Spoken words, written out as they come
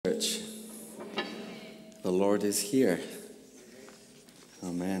The Lord is here.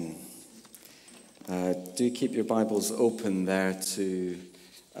 Amen. Do keep your Bibles open there to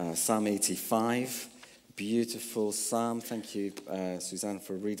Psalm 85. Beautiful psalm. Thank you, Suzanne,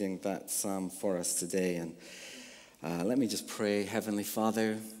 for reading that psalm for us today. And let me just pray. Heavenly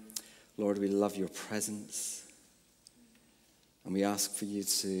Father, Lord, we love your presence. And we ask for you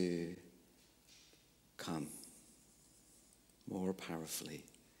to come more powerfully,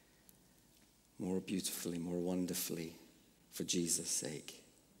 more beautifully, more wonderfully, for Jesus' sake.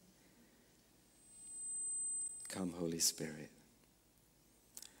 Come, Holy Spirit.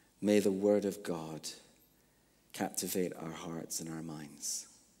 May the word of God captivate our hearts and our minds.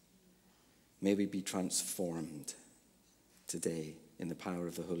 May we be transformed today in the power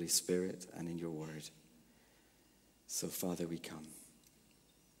of the Holy Spirit and in your word. So, Father, we come.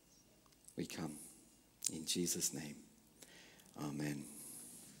 We come. In Jesus' name. Amen.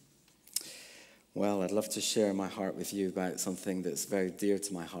 Well, I'd love to share my heart with you about something that's very dear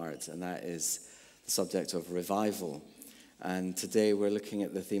to my heart, and that is the subject of revival. And today we're looking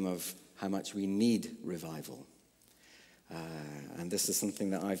at the theme of how much we need revival. And this is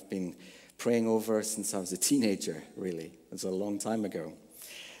something that I've been praying over since I was a teenager, really. It was a long time ago.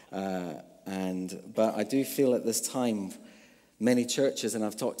 But I do feel at this time, many churches, and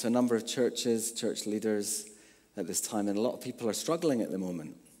I've talked to a number of churches, church leaders at this time, and a lot of people are struggling at the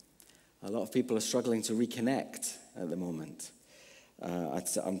moment. A lot of people are struggling to reconnect at the moment.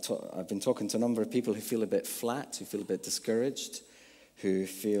 I've been talking to a number of people who feel a bit flat, who feel a bit discouraged, who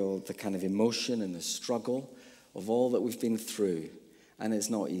feel the kind of emotion and the struggle of all that we've been through. And it's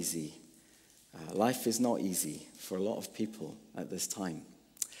not easy. Life is not easy for a lot of people at this time.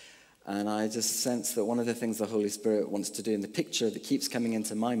 And I just sense that one of the things the Holy Spirit wants to do, in the picture that keeps coming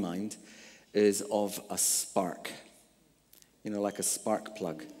into my mind, is of a spark. You know, like a spark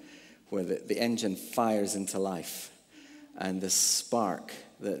plug, where the engine fires into life, and the spark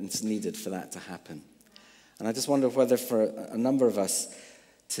that's needed for that to happen. And I just wonder whether for a number of us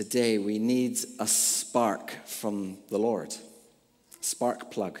today, we need a spark from the Lord,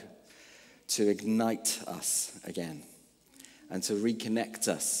 spark plug, to ignite us again and to reconnect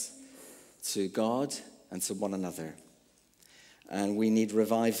us to God and to one another. And we need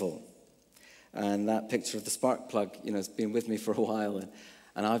revival. And that picture of the spark plug, you know, has been with me for a while,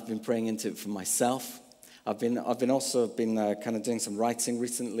 and I've been praying into it for myself. I've been kind of doing some writing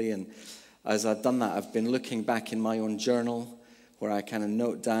recently, and as I've done that, I've been looking back in my own journal where I kind of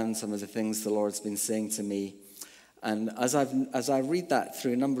note down some of the things the Lord's been saying to me. And as I read that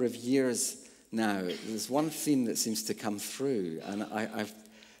through a number of years now, there's one theme that seems to come through, and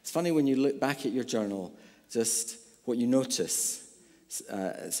it's funny when you look back at your journal, just what you notice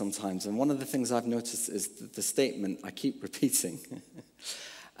sometimes. And one of the things I've noticed is the statement I keep repeating.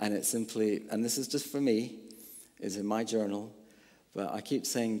 And it's simply, and this is just for me, is in my journal, but I keep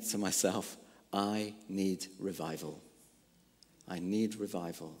saying to myself, I need revival. I need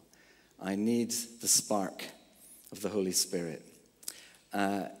revival. I need the spark of the Holy Spirit.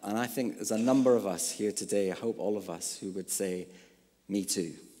 And I think there's a number of us here today, I hope all of us, who would say, me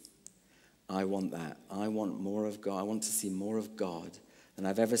too. I want that. I want more of God. I want to see more of God than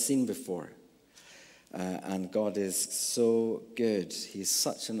I've ever seen before. And God is so good. He's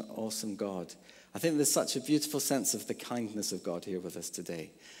such an awesome God. I think there's such a beautiful sense of the kindness of God here with us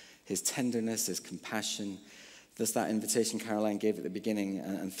today. His tenderness, his compassion. There's that invitation Caroline gave at the beginning,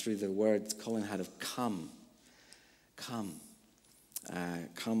 and through the words Colin had of come. Come.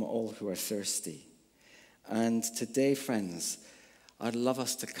 Come all who are thirsty. And today, friends, I'd love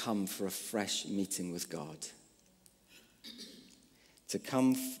us to come for a fresh meeting with God. To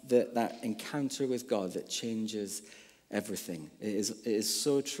come, that encounter with God that changes everything. It is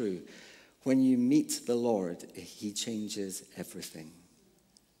so true. When you meet the Lord, he changes everything.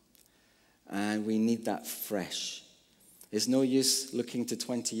 And we need that fresh. It's no use looking to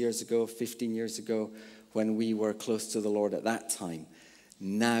 20 years ago, 15 years ago, when we were close to the Lord at that time.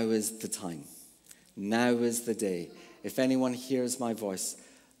 Now is the time. Now is the day. If anyone hears my voice,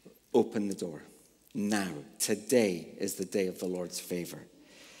 open the door. Now, today is the day of the Lord's favor.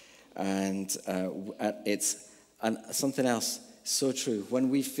 And it's something else so true. When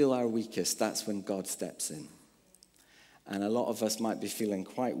we feel our weakest, that's when God steps in. And a lot of us might be feeling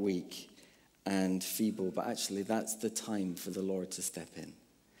quite weak and feeble, but actually that's the time for the Lord to step in.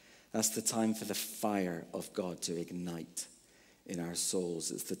 That's the time for the fire of God to ignite in our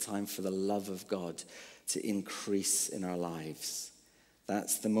souls. It's the time for the love of God to increase in our lives.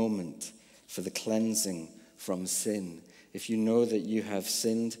 That's the moment for the cleansing from sin. If you know that you have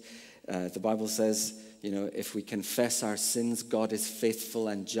sinned, the Bible says, you know, if we confess our sins, God is faithful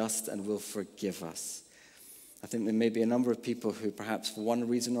and just and will forgive us. I think there may be a number of people who perhaps for one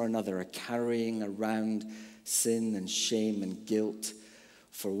reason or another are carrying around sin and shame and guilt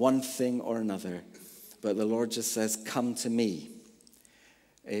for one thing or another. But the Lord just says, come to me.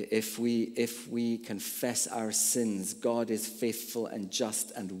 If we confess our sins, God is faithful and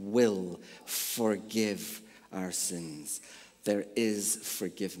just and will forgive our sins. There is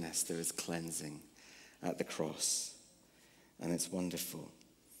forgiveness. There is cleansing at the cross. And it's wonderful.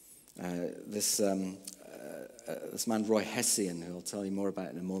 This man, Roy Hession, who I'll tell you more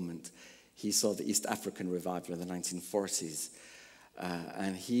about in a moment, he saw the East African revival in the 1940s.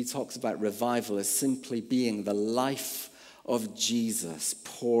 And he talks about revival as simply being the life of Jesus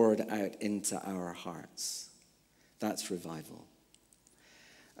poured out into our hearts. That's revival.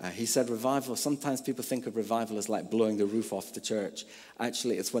 He said revival, sometimes people think of revival as like blowing the roof off the church.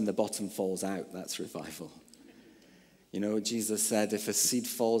 Actually, it's when the bottom falls out. That's revival. You know, Jesus said if a seed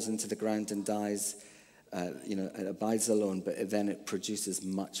falls into the ground and dies, it abides alone, but then it produces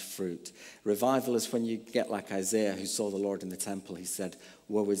much fruit. Revival is when you get like Isaiah, who saw the Lord in the temple. He said,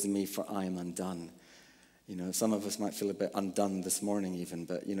 woe is me, for I am undone. You know, some of us might feel a bit undone this morning even,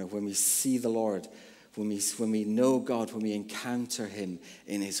 but, you know, when we see the Lord, when we know God, when we encounter him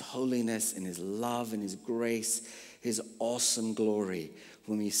in his holiness, in his love, in his grace, his awesome glory,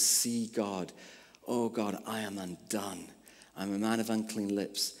 when we see God, oh God, I am undone. I'm a man of unclean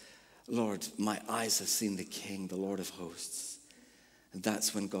lips. Lord, my eyes have seen the King, the Lord of hosts. And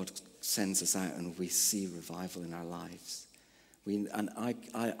that's when God sends us out and we see revival in our lives.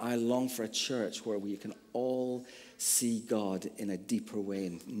 I long for a church where we can all see God in a deeper way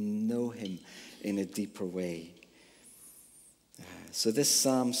and know him in a deeper way. So this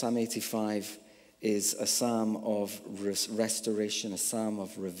Psalm 85, is a psalm of restoration, a psalm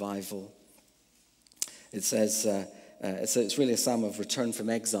of revival. It says it's really a psalm of return from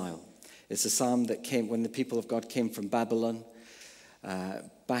exile. It's a psalm that came when the people of God came from Babylon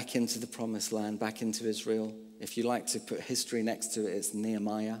back into the promised land, back into Israel. If you like to put history next to it, it's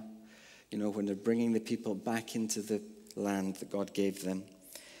Nehemiah. You know, when they're bringing the people back into the land that God gave them.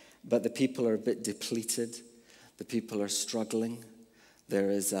 But the people are a bit depleted. The people are struggling.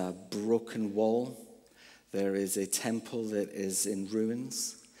 There is a broken wall. There is a temple that is in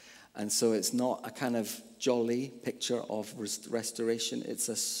ruins. And so it's not a kind of jolly picture of restoration. It's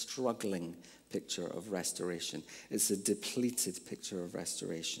a struggling picture of restoration. It's a depleted picture of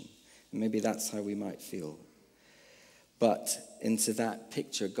restoration. Maybe that's how we might feel. But into that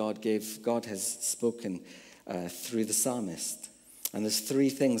picture, God has spoken through the psalmist. And there's three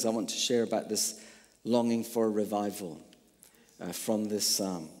things I want to share about this longing for revival from this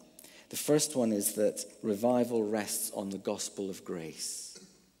psalm. The first one is that revival rests on the gospel of grace.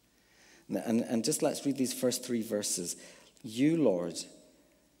 And just let's read these first three verses. You, Lord,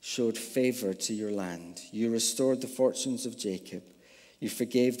 showed favor to your land. You restored the fortunes of Jacob. You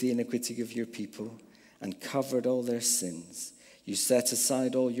forgave the iniquity of your people and covered all their sins. You set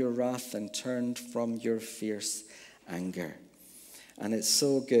aside all your wrath and turned from your fierce anger. And it's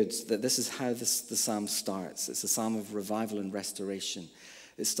so good that this is how the psalm starts. It's a psalm of revival and restoration.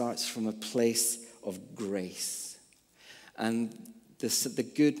 It starts from a place of grace. And the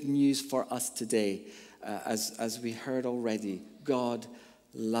good news for us today, as we heard already, God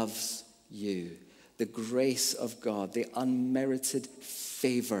loves you. The grace of God, the unmerited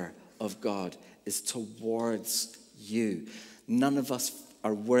favor of God is towards you. None of us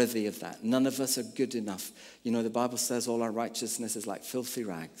are worthy of that. None of us are good enough. You know, the Bible says all our righteousness is like filthy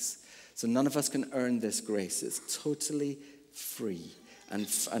rags. So none of us can earn this grace. It's totally free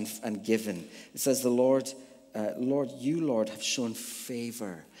and given. It says the Lord, you, Lord, have shown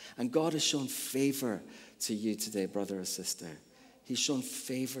favor. And God has shown favor to you today, brother or sister. He's shown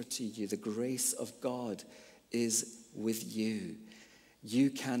favor to you. The grace of God is with you. You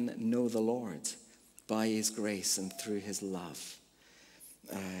can know the Lord by his grace and through his love.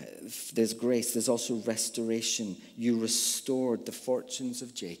 There's grace. There's also restoration. You restored the fortunes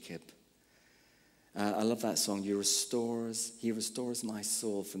of Jacob. I love that song. He restores my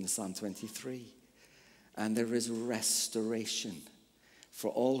soul, from the Psalm 23. And there is restoration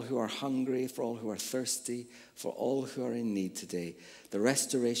for all who are hungry, for all who are thirsty, for all who are in need today. The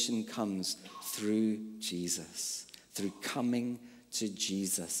restoration comes through Jesus, through coming to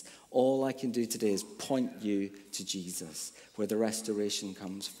Jesus. All I can do today is point you to Jesus, where the restoration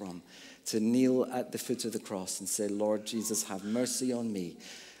comes from. To kneel at the foot of the cross and say, Lord Jesus, have mercy on me.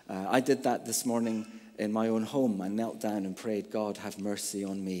 I did that this morning in my own home. I knelt down and prayed, God, have mercy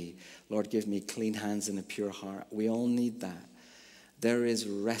on me. Lord, give me clean hands and a pure heart. We all need that. There is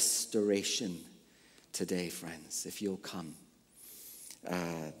restoration today, friends, if you'll come.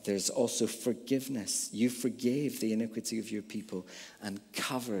 There's also forgiveness. You forgave the iniquity of your people and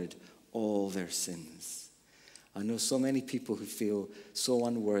covered all their sins. I know so many people who feel so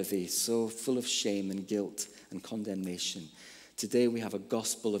unworthy, so full of shame and guilt and condemnation. Today we have a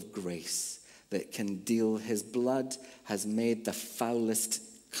gospel of grace that can deal. His blood has made the foulest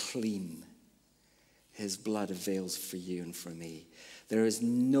clean. His blood avails for you and for me. There is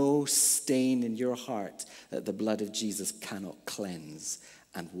no stain in your heart that the blood of Jesus cannot cleanse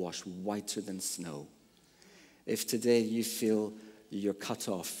and wash whiter than snow. If today you feel you're cut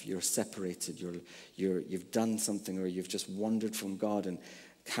off, you're separated, you've done something, or you've just wandered from God, and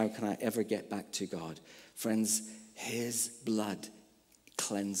how can I ever get back to God? Friends, his blood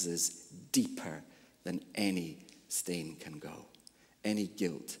cleanses deeper than any stain can go. Any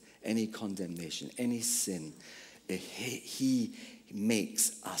guilt, any condemnation, any sin. He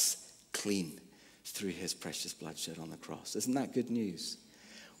makes us clean through his precious blood shed on the cross. Isn't that good news?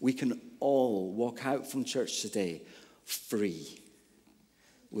 We can all walk out from church today free,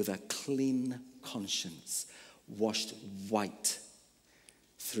 with a clean conscience, washed white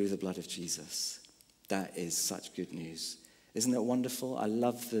through the blood of Jesus. That is such good news. Isn't it wonderful? I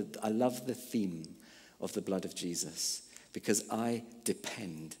love the theme of the blood of Jesus, because I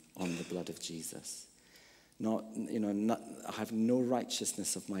depend on the blood of Jesus. I have no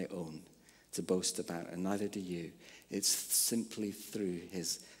righteousness of my own to boast about, and neither do you. It's simply through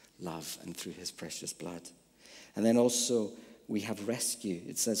his love and through his precious blood. And then also we have rescue.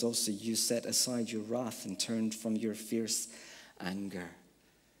 It says also, you set aside your wrath and turned from your fierce anger.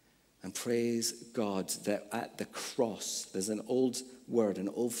 And praise God that at the cross, there's an old word, an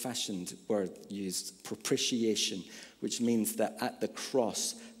old-fashioned word used, propitiation, which means that at the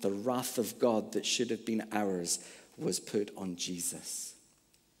cross, the wrath of God that should have been ours was put on Jesus.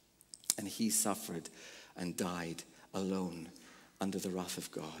 And he suffered and died alone under the wrath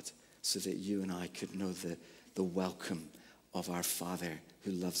of God, so that you and I could know the welcome of our Father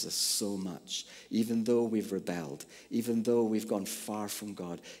who loves us so much. Even though we've rebelled, even though we've gone far from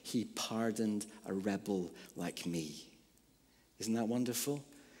God, he pardoned a rebel like me. Isn't that wonderful?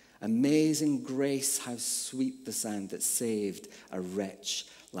 Amazing grace, how sweet the sound that saved a wretch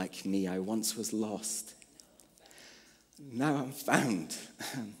like me. I once was lost. Now I'm found.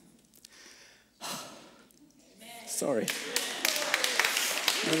 Sorry.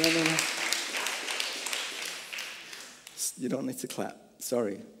 No. You don't need to clap.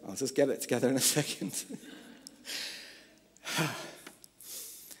 Sorry. I'll just get it together in a second.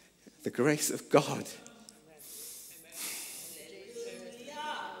 The grace of God.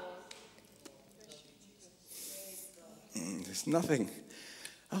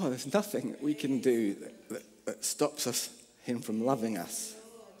 There's nothing we can do that stops him from loving us.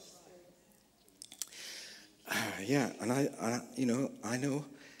 And I know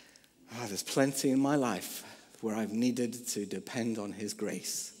there's plenty in my life where I've needed to depend on his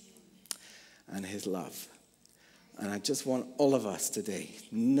grace and his love. And I just want all of us today,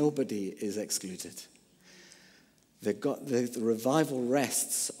 nobody is excluded. The revival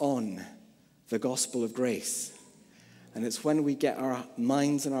rests on the gospel of grace. And it's when we get our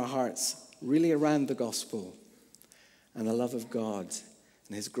minds and our hearts really around the gospel and the love of God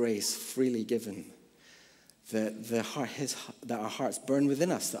and his grace freely given, that our hearts burn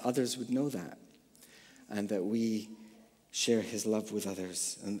within us, that others would know that, and that we share his love with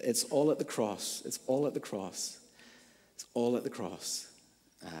others. And it's all at the cross. It's all at the cross. It's all at the cross,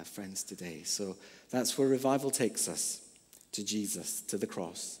 friends, today. So that's where revival takes us, to Jesus, to the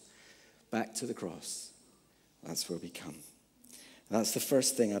cross, back to the cross. That's where we come. And that's the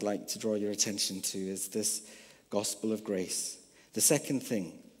first thing I'd like to draw your attention to, is this gospel of grace. The second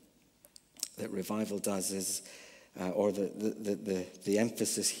thing that revival does is, the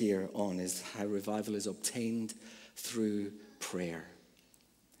emphasis here on, is how revival is obtained through prayer.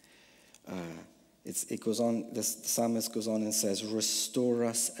 It goes on. The psalmist goes on and says, "Restore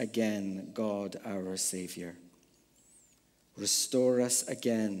us again, God our Savior. Restore us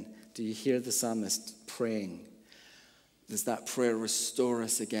again." Do you hear the psalmist praying? There's that prayer, "Restore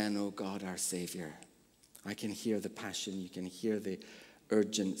us again, O God our Savior." I can hear the passion. You can hear the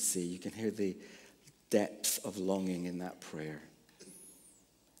urgency. You can hear the depth of longing in that prayer.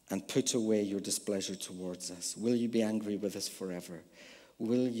 "And put away your displeasure towards us. Will you be angry with us forever?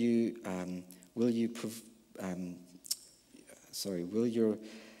 Will you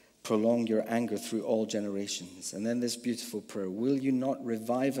prolong your anger through all generations?" And then this beautiful prayer, "Will you not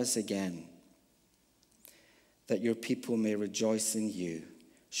revive us again, that your people may rejoice in you?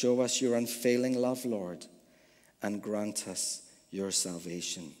 Show us your unfailing love, Lord, and grant us your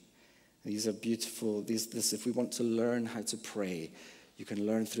salvation." These are beautiful. If we want to learn how to pray, You can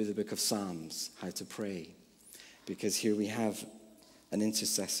learn through the book of Psalms how to pray. Because here we have an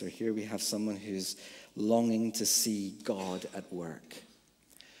intercessor. Here we have someone who's longing to see God at work.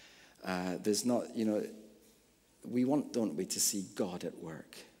 There's not, we want, don't we, to see God at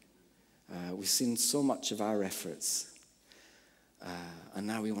work. We've seen so much of our efforts. And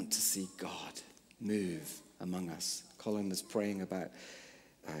now we want to see God move among us. Colin was praying about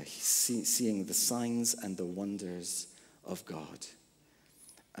seeing the signs and the wonders of God.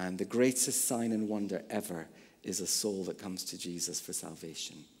 And the greatest sign and wonder ever is a soul that comes to Jesus for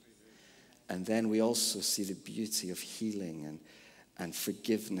salvation. And then we also see the beauty of healing and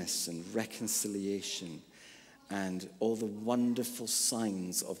forgiveness and reconciliation and all the wonderful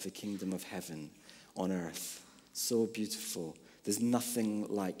signs of the kingdom of heaven on earth. So beautiful. There's nothing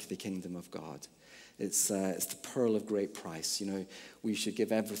like the kingdom of God. It's the pearl of great price. We should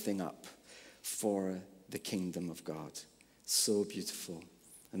give everything up for the kingdom of God. So beautiful.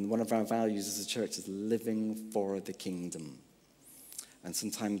 And one of our values as a church is living for the kingdom. And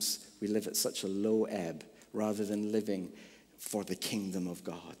sometimes we live at such a low ebb rather than living for the kingdom of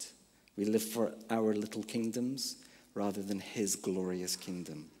God. We live for our little kingdoms rather than his glorious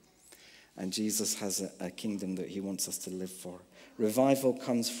kingdom. And Jesus has a kingdom that he wants us to live for. Revival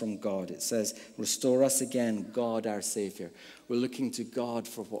comes from God. It says, restore us again, God our Savior. We're looking to God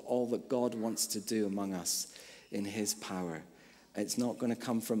for all that God wants to do among us in his power. It's not going to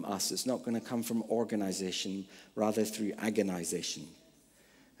come from us. It's not going to come from organization, rather through agonization.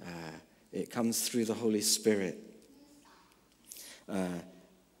 It comes through the Holy Spirit. I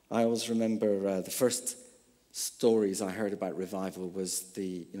always remember the first stories I heard about revival was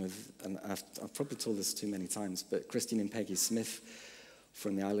and I've probably told this too many times, but Christine and Peggy Smith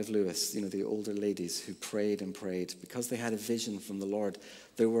from the Isle of Lewis, the older ladies who prayed and prayed because they had a vision from the Lord.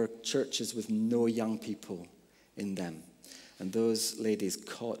 There were churches with no young people in them. And those ladies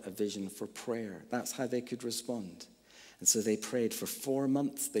caught a vision for prayer. That's how they could respond. And so they prayed for 4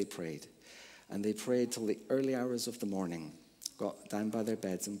 months, they prayed. And they prayed till the early hours of the morning, got down by their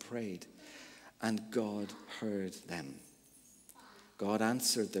beds and prayed. And God heard them. God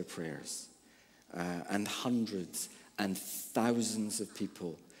answered their prayers. And hundreds and thousands of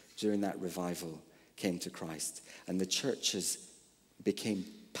people during that revival came to Christ. And the churches became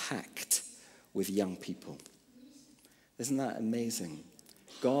packed with young people. Isn't that amazing?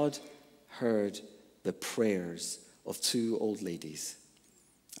 God heard the prayers of 2 old ladies.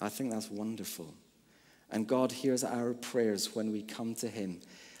 I think that's wonderful. And God hears our prayers when we come to him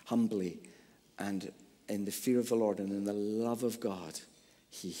humbly and in the fear of the Lord and in the love of God.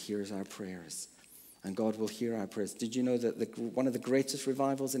 He hears our prayers. And God will hear our prayers. Did you know that one of the greatest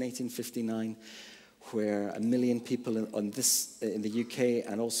revivals in 1859, where 1 million people in the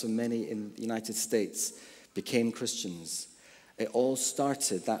UK and also many in the United States became Christians, it all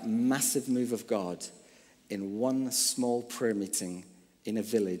started, that massive move of God, in one small prayer meeting in a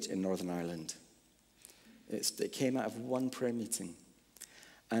village in Northern Ireland. It came out of one prayer meeting.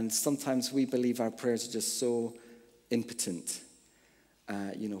 And sometimes we believe our prayers are just so impotent.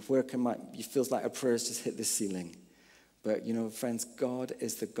 It feels like our prayers just hit the ceiling. But, friends, God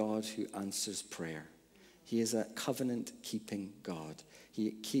is the God who answers prayer. He is a covenant-keeping God.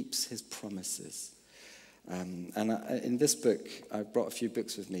 He keeps his promises. In this book, I brought a few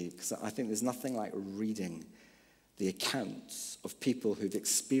books with me because I think there's nothing like reading the accounts of people who've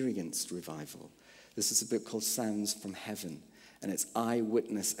experienced revival. This is a book called Sounds from Heaven, and it's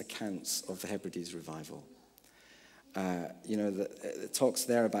eyewitness accounts of the Hebrides revival. It talks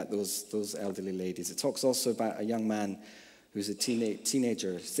there about those elderly ladies. It talks also about a young man who's a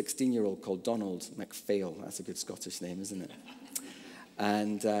teenager, 16-year-old, called Donald MacPhail. That's a good Scottish name, isn't it?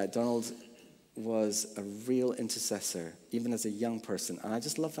 And Donald was a real intercessor, even as a young person. And I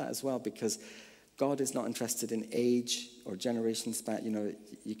just love that as well, because God is not interested in age or generation span.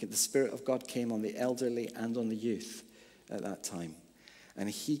 The Spirit of God came on the elderly and on the youth at that time. And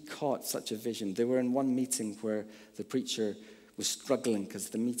he caught such a vision. They were in one meeting where the preacher was struggling because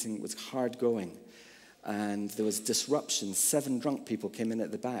the meeting was hard going. And there was disruption. 7 drunk people came in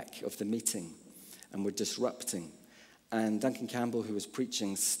at the back of the meeting and were disrupting. And Duncan Campbell, who was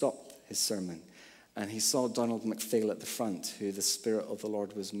preaching, stopped his sermon. And he saw Donald MacPhail at the front, who the Spirit of the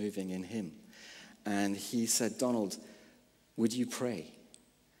Lord was moving in him. And he said, Donald, would you pray?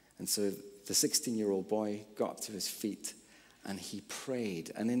 And so the 16-year-old boy got up to his feet and he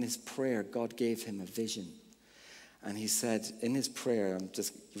prayed. And in his prayer, God gave him a vision. And he said, in his prayer, I'm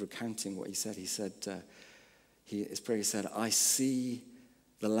just recounting what he said. He said, his prayer, he said, I see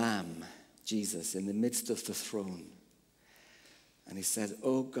the Lamb, Jesus, in the midst of the throne. And he said,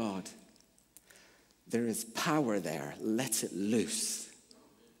 oh God, there is power there. Let it loose.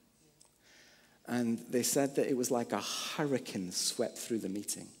 And they said that it was like a hurricane swept through the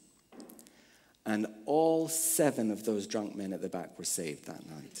meeting. And all 7 of those drunk men at the back were saved that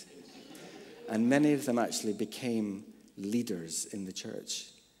night. And many of them actually became leaders in the church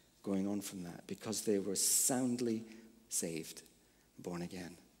going on from that because they were soundly saved, born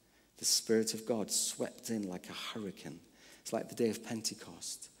again. The Spirit of God swept in like a hurricane. It's like the day of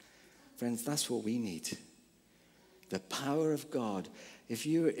Pentecost. Friends, that's what we need. The power of God. If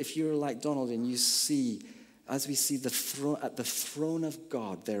you're like Donald and you see, as we see at the throne of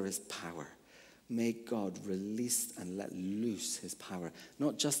God, there is power. May God release and let loose his power,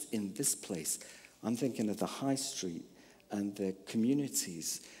 not just in this place. I'm thinking of the high street and the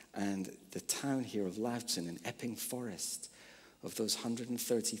communities and the town here of Loughton and Epping Forest, of those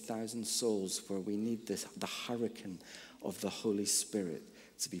 130,000 souls where we need the hurricane of the Holy Spirit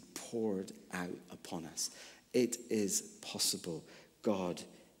to be poured out upon us. It is possible. God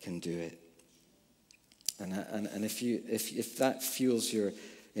can do it. And if that fuels your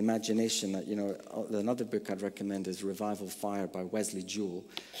imagination, that, another book I'd recommend is Revival Fire by Wesley Jewell.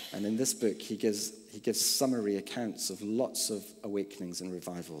 And in this book, he gives summary accounts of lots of awakenings and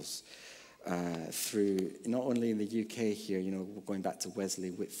revivals through, not only in the UK here, going back to Wesley,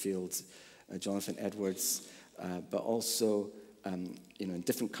 Whitfield, Jonathan Edwards, but also, in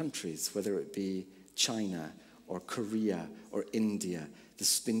different countries, whether it be China or Korea or India.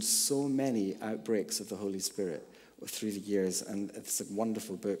 There's been so many outbreaks of the Holy Spirit through the years, and it's a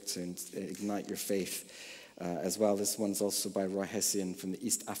wonderful book to ignite your faith as well. This one's also by Roy Hessian from the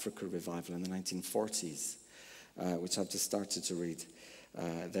East Africa revival in the 1940s, which I've just started to read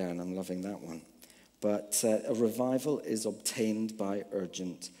there, and I'm loving that one. But a revival is obtained by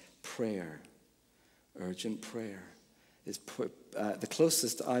urgent prayer. Urgent prayer is the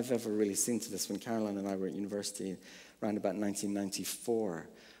closest I've ever really seen to this. When Caroline and I were at university around about 1994,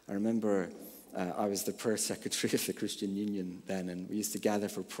 I remember I was the prayer secretary of the Christian Union then, and we used to gather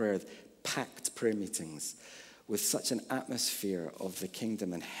for prayer, packed prayer meetings with such an atmosphere of the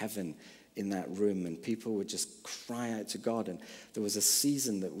kingdom and heaven in that room, and people would just cry out to God. And there was a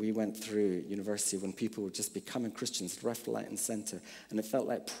season that we went through university when people were just becoming Christians left, right, and center, and it felt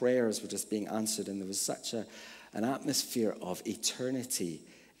like prayers were just being answered, and there was such an atmosphere of eternity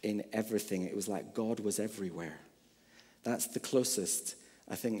in everything. It was like God was everywhere. That's the closest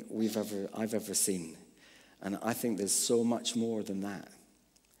I think I've ever seen. And I think there's so much more than that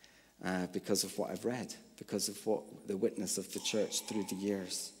because of what I've read, because of what the witness of the church through the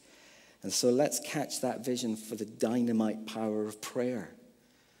years. And so let's catch that vision for the dynamite power of prayer.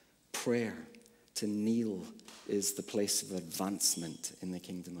 Prayer, to kneel, is the place of advancement in the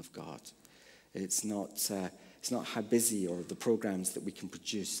kingdom of God. It's not how busy or the programs that we can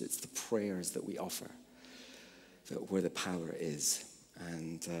produce. It's the prayers that we offer where the power is.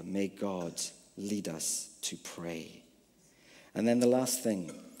 And may God lead us to pray. And then the last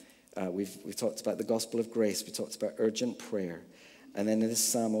thing, we've talked about the gospel of grace. We talked about urgent prayer. And then this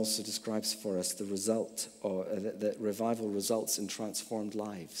psalm also describes for us the result, or that revival results in transformed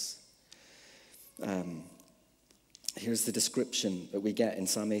lives. Here's the description that we get in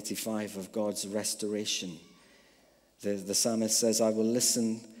Psalm 85 of God's restoration. The psalmist says, I will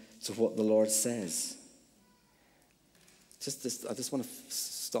listen to what the Lord says. I just want to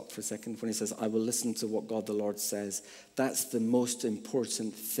stop for a second when he says, I will listen to what God the Lord says. That's the most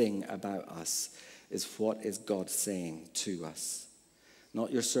important thing about us, is what is God saying to us.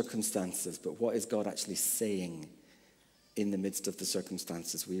 Not your circumstances, but what is God actually saying in the midst of the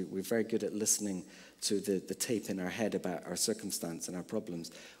circumstances. We're very good at listening to the tape in our head about our circumstance and our problems.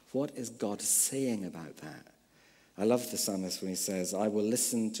 What is God saying about that? I love the psalmist when he says, I will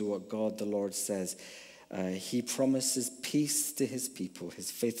listen to what God the Lord says. He promises peace to his people, his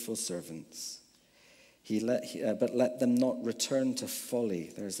faithful servants. But let them not return to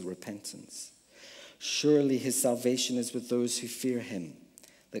folly. There's the repentance. Surely his salvation is with those who fear him,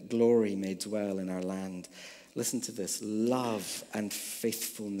 that glory may dwell in our land. Listen to this. Love and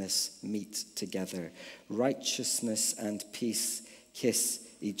faithfulness meet together. Righteousness and peace kiss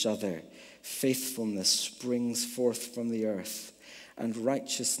each other. Faithfulness springs forth from the earth, and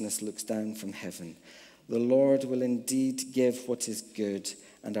righteousness looks down from heaven. The Lord will indeed give what is good,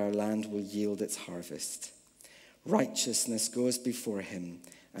 and our land will yield its harvest. Righteousness goes before him,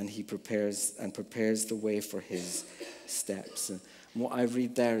 and he prepares the way for his steps. And what I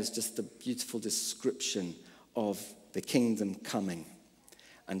read there is just the beautiful description of the kingdom coming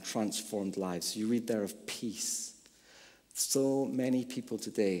and transformed lives. You read there of peace. So many people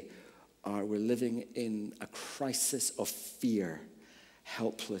today we're living in a crisis of fear,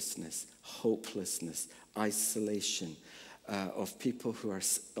 helplessness, hopelessness, isolation, of people who are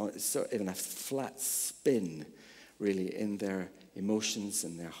sort of in a flat spin, really, in their emotions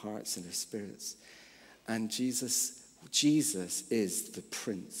and their hearts and their spirits. And Jesus is the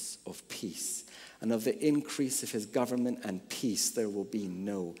Prince of Peace. And of the increase of his government and peace, there will be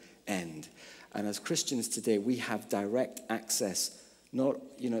no end. And as Christians today, we have direct access.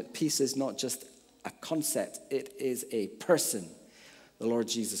 Peace is not just a concept, it is a person, the Lord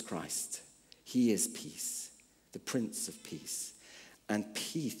Jesus Christ. He is peace, the Prince of Peace. And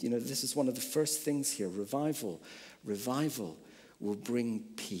peace, this is one of the first things here, revival. Revival will bring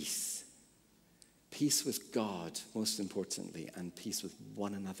peace. Peace with God, most importantly, and peace with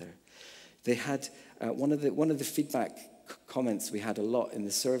one another. They had one of the feedback comments we had a lot in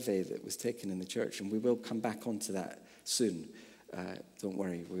the survey that was taken in the church, and we will come back onto that soon. Don't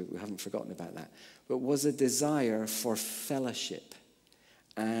worry, we haven't forgotten about that. But was a desire for fellowship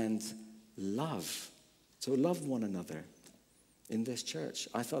and love. So love one another in this church.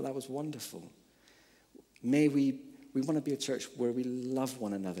 I thought that was wonderful. May we want to be a church where we love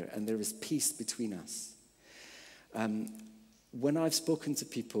one another and there is peace between us. When I've spoken to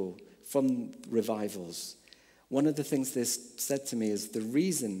people from revivals, one of the things they said to me is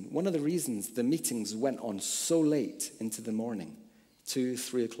one of the reasons the meetings went on so late into the morning, 2,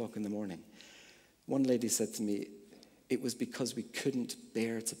 3 o'clock in the morning. One lady said to me, it was because we couldn't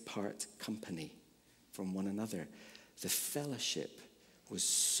bear to part company from one another. The fellowship was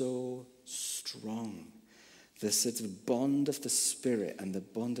so strong. The sort of bond of the Spirit and the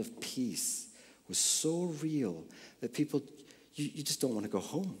bond of peace was so real that people, you just don't want to go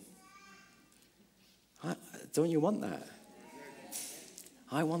home. Don't you want that?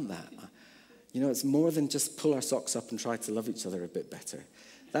 I want that. It's more than just pull our socks up and try to love each other a bit better.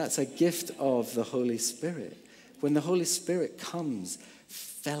 That's a gift of the Holy Spirit. When the Holy Spirit comes,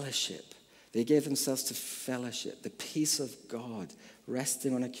 fellowship. They gave themselves to fellowship, the peace of God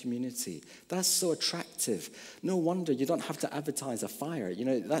resting on a community. That's so attractive. No wonder you don't have to advertise a fire.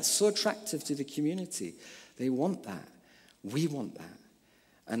 That's so attractive to the community. They want that. We want that.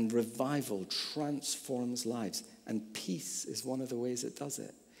 And revival transforms lives. And peace is one of the ways it does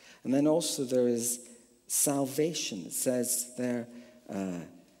it. And then also there is salvation. It says there,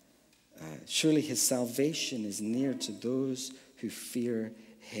 surely his salvation is near to those who fear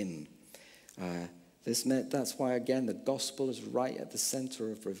him. That's why, again, the gospel is right at the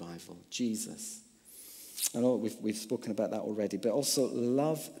center of revival, Jesus. I know we've spoken about that already, but also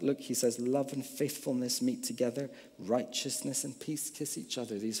love. Look, he says, love and faithfulness meet together, righteousness and peace kiss each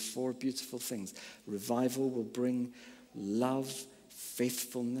other. These 4 beautiful things. Revival will bring love,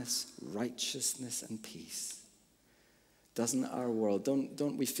 faithfulness, righteousness, and peace. Doesn't our world,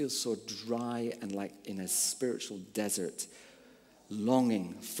 don't we feel so dry and like in a spiritual desert,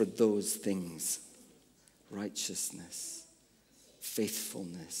 longing for those things? Righteousness,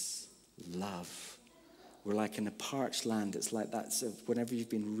 faithfulness, love. We're like in a parched land. It's like that. So whenever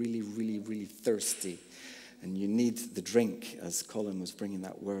you've been really, really, really thirsty and you need the drink, as Colin was bringing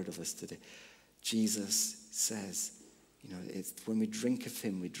that word of us today, Jesus says, it's when we drink of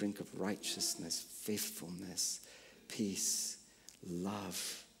him, we drink of righteousness, faithfulness, peace,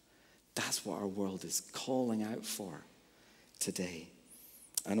 love. That's what our world is calling out for today.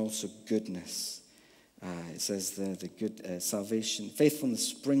 And also goodness. It says the good salvation, faithfulness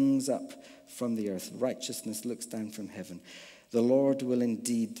springs up from the earth. Righteousness looks down from heaven. The Lord will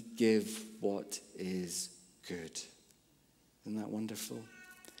indeed give what is good. Isn't that wonderful?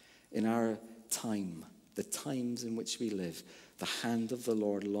 In our time, the times in which we live, the hand of the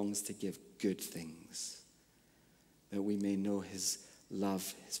Lord longs to give good things, that we may know his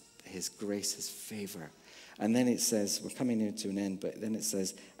love, his grace, his favor. And then it says, we're coming near to an end, but then it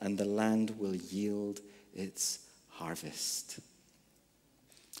says, and the land will yield its harvest.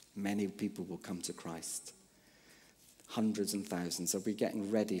 Many people will come to Christ. Hundreds and thousands. Are we getting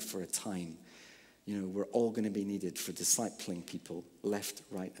ready for a time? We're all going to be needed for discipling people left,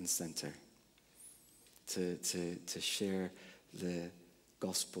 right, and center to share the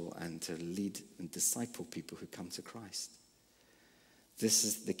gospel and to lead and disciple people who come to Christ. This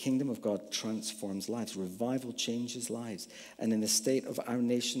is the kingdom of God transforms lives. Revival changes lives. And in the state of our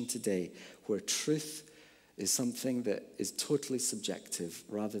nation today, where truth is something that is totally subjective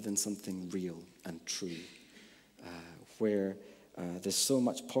rather than something real and true, where there's so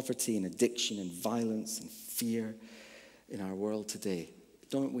much poverty and addiction and violence and fear in our world today,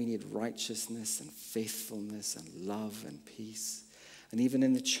 don't we need righteousness and faithfulness and love and peace? And even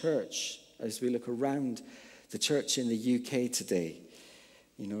in the church, as we look around the church in the UK today,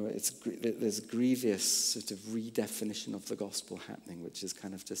 there's a grievous sort of redefinition of the gospel happening, which is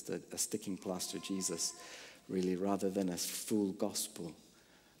kind of just a sticking plaster Jesus really, rather than a full gospel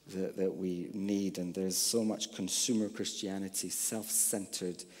that we need. And there's so much consumer Christianity,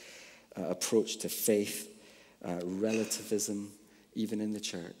 self-centered approach to faith, relativism, even in the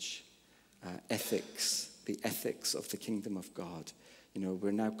church, ethics, the ethics of the kingdom of God.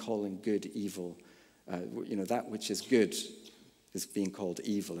 We're now calling good evil. That which is good is being called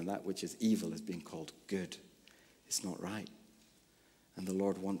evil, and that which is evil is being called good. It's not right. And the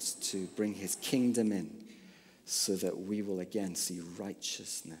Lord wants to bring his kingdom in so that we will again see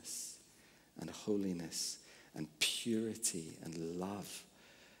righteousness and holiness and purity and love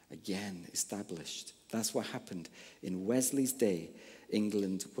again established. That's what happened. In Wesley's day,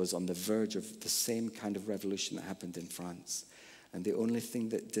 England was on the verge of the same kind of revolution that happened in France. And the only thing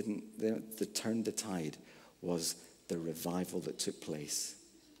that turned the tide was the revival that took place.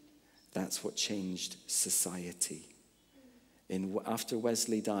 That's what changed society. After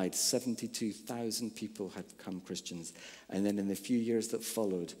Wesley died, 72,000 people had become Christians. And then in the few years that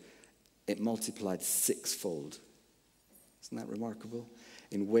followed, it multiplied sixfold. Isn't that remarkable?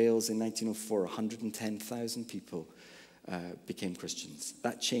 In Wales in 1904, 110,000 people became Christians.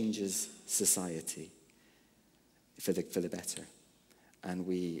 That changes society for the better. And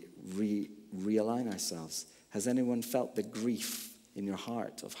we realign ourselves. Has anyone felt the grief in your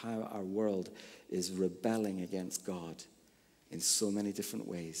heart of how our world is rebelling against God in so many different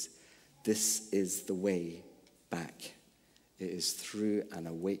ways? This is the way back. It is through an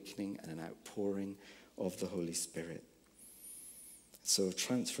awakening and an outpouring of the Holy Spirit. So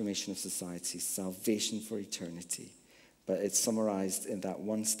transformation of society, salvation for eternity. But it's summarized in that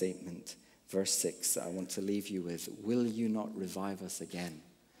one statement, verse 6, that I want to leave you with. Will you not revive us again?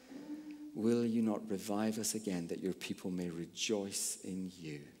 Will you not revive us again, that your people may rejoice in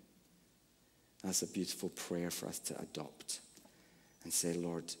you? That's a beautiful prayer for us to adopt and say,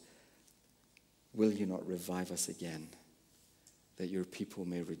 Lord, will you not revive us again, that your people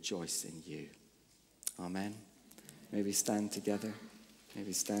may rejoice in you? Amen. Maybe stand together.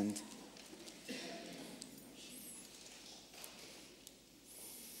 Maybe stand.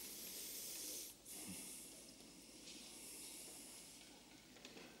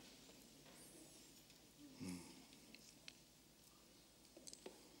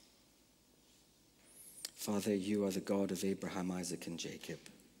 Father, you are the God of Abraham, Isaac, and Jacob.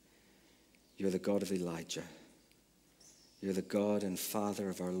 You're the God of Elijah. You're the God and Father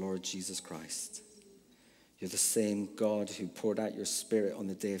of our Lord Jesus Christ. You're the same God who poured out your Spirit on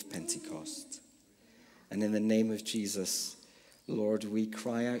the day of Pentecost. And in the name of Jesus, Lord, we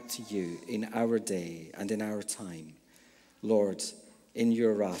cry out to you in our day and in our time. Lord, in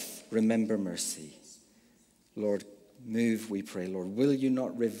your wrath, remember mercy. Lord, move, we pray. Lord, will you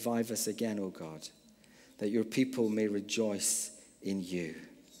not revive us again, O God, that your people may rejoice in you?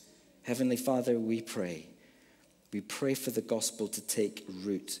 Heavenly Father, we pray. We pray for the gospel to take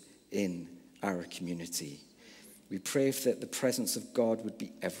root in our community. We pray that the presence of God would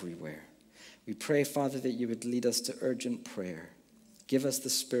be everywhere. We pray, Father, that you would lead us to urgent prayer. Give us the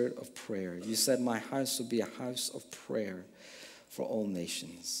spirit of prayer. You said, my house will be a house of prayer for all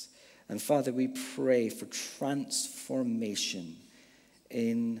nations. And Father, we pray for transformation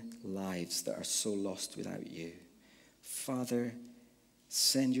in lives that are so lost without you. Father,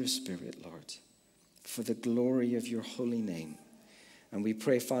 send your Spirit, Lord, for the glory of your holy name. And we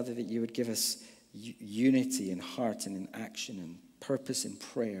pray, Father, that you would give us unity in heart and in action and purpose in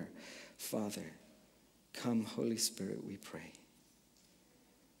prayer. Father, come, Holy Spirit, we pray.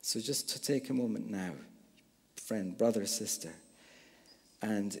 So just to take a moment now, friend, brother, sister,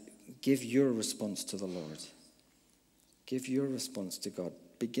 and give your response to the Lord. Give your response to God.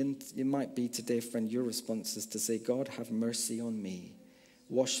 You might be today, friend, your response is to say, God, have mercy on me.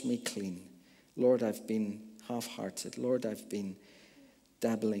 Wash me clean. Lord, I've been half-hearted. Lord, I've been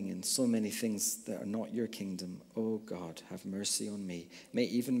dabbling in so many things that are not your kingdom. Oh, God, have mercy on me. It may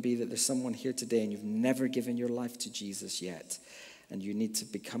even be that there's someone here today and you've never given your life to Jesus yet, and you need to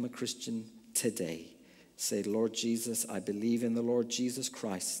become a Christian today. Say, Lord Jesus, I believe in the Lord Jesus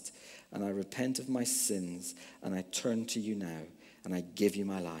Christ, and I repent of my sins, and I turn to you now, and I give you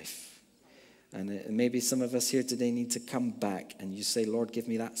my life. And maybe some of us here today need to come back, and you say, Lord, give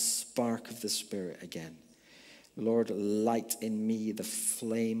me that spark of the Spirit again. Lord, light in me the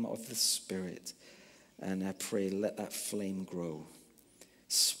flame of the Spirit, and I pray, let that flame grow.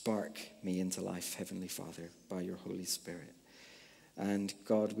 Spark me into life, Heavenly Father, by your Holy Spirit. And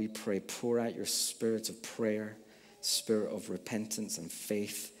God, we pray, pour out your spirit of prayer, spirit of repentance and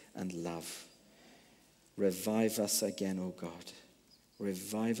faith and love. Revive us again, O God.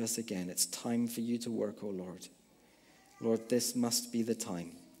 Revive us again. It's time for you to work, O Lord. Lord, this must be the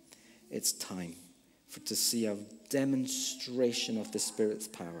time. It's time to see a demonstration of the Spirit's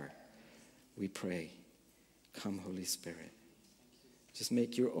power. We pray, come, Holy Spirit. Just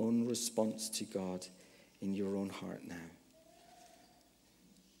make your own response to God in your own heart now.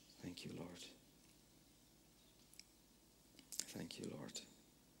 Thank you, Lord. Thank you, Lord.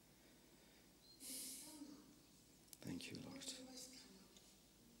 Thank you, Lord.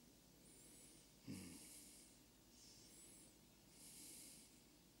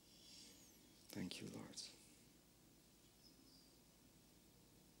 Thank you, Lord.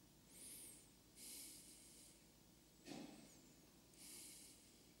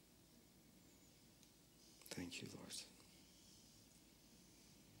 Thank you, Lord.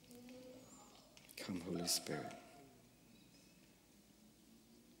 Come, Holy Spirit.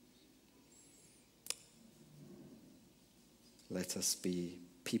 Let us be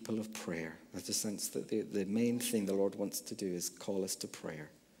people of prayer. I just sense that the main thing the Lord wants to do is call us to prayer.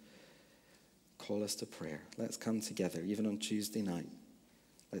 Call us to prayer. Let's come together, even on Tuesday night.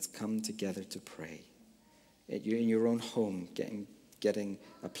 Let's come together to pray. You're in your own home, getting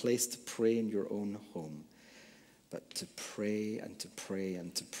a place to pray in your own home. But to pray and to pray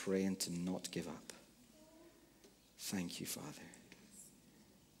and to pray and to not give up. Thank you, Father.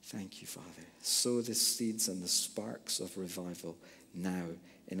 Thank you, Father. Sow the seeds and the sparks of revival now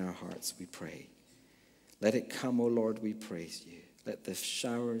in our hearts, we pray. Let it come, O Lord, we praise you. Let the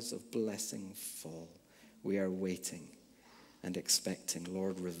showers of blessing fall. We are waiting and expecting.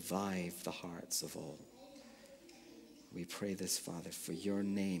 Lord, revive the hearts of all. We pray this, Father, for your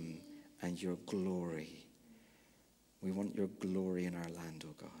name and your glory. We want your glory in our land,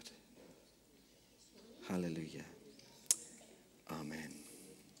 O God. Hallelujah. Amen.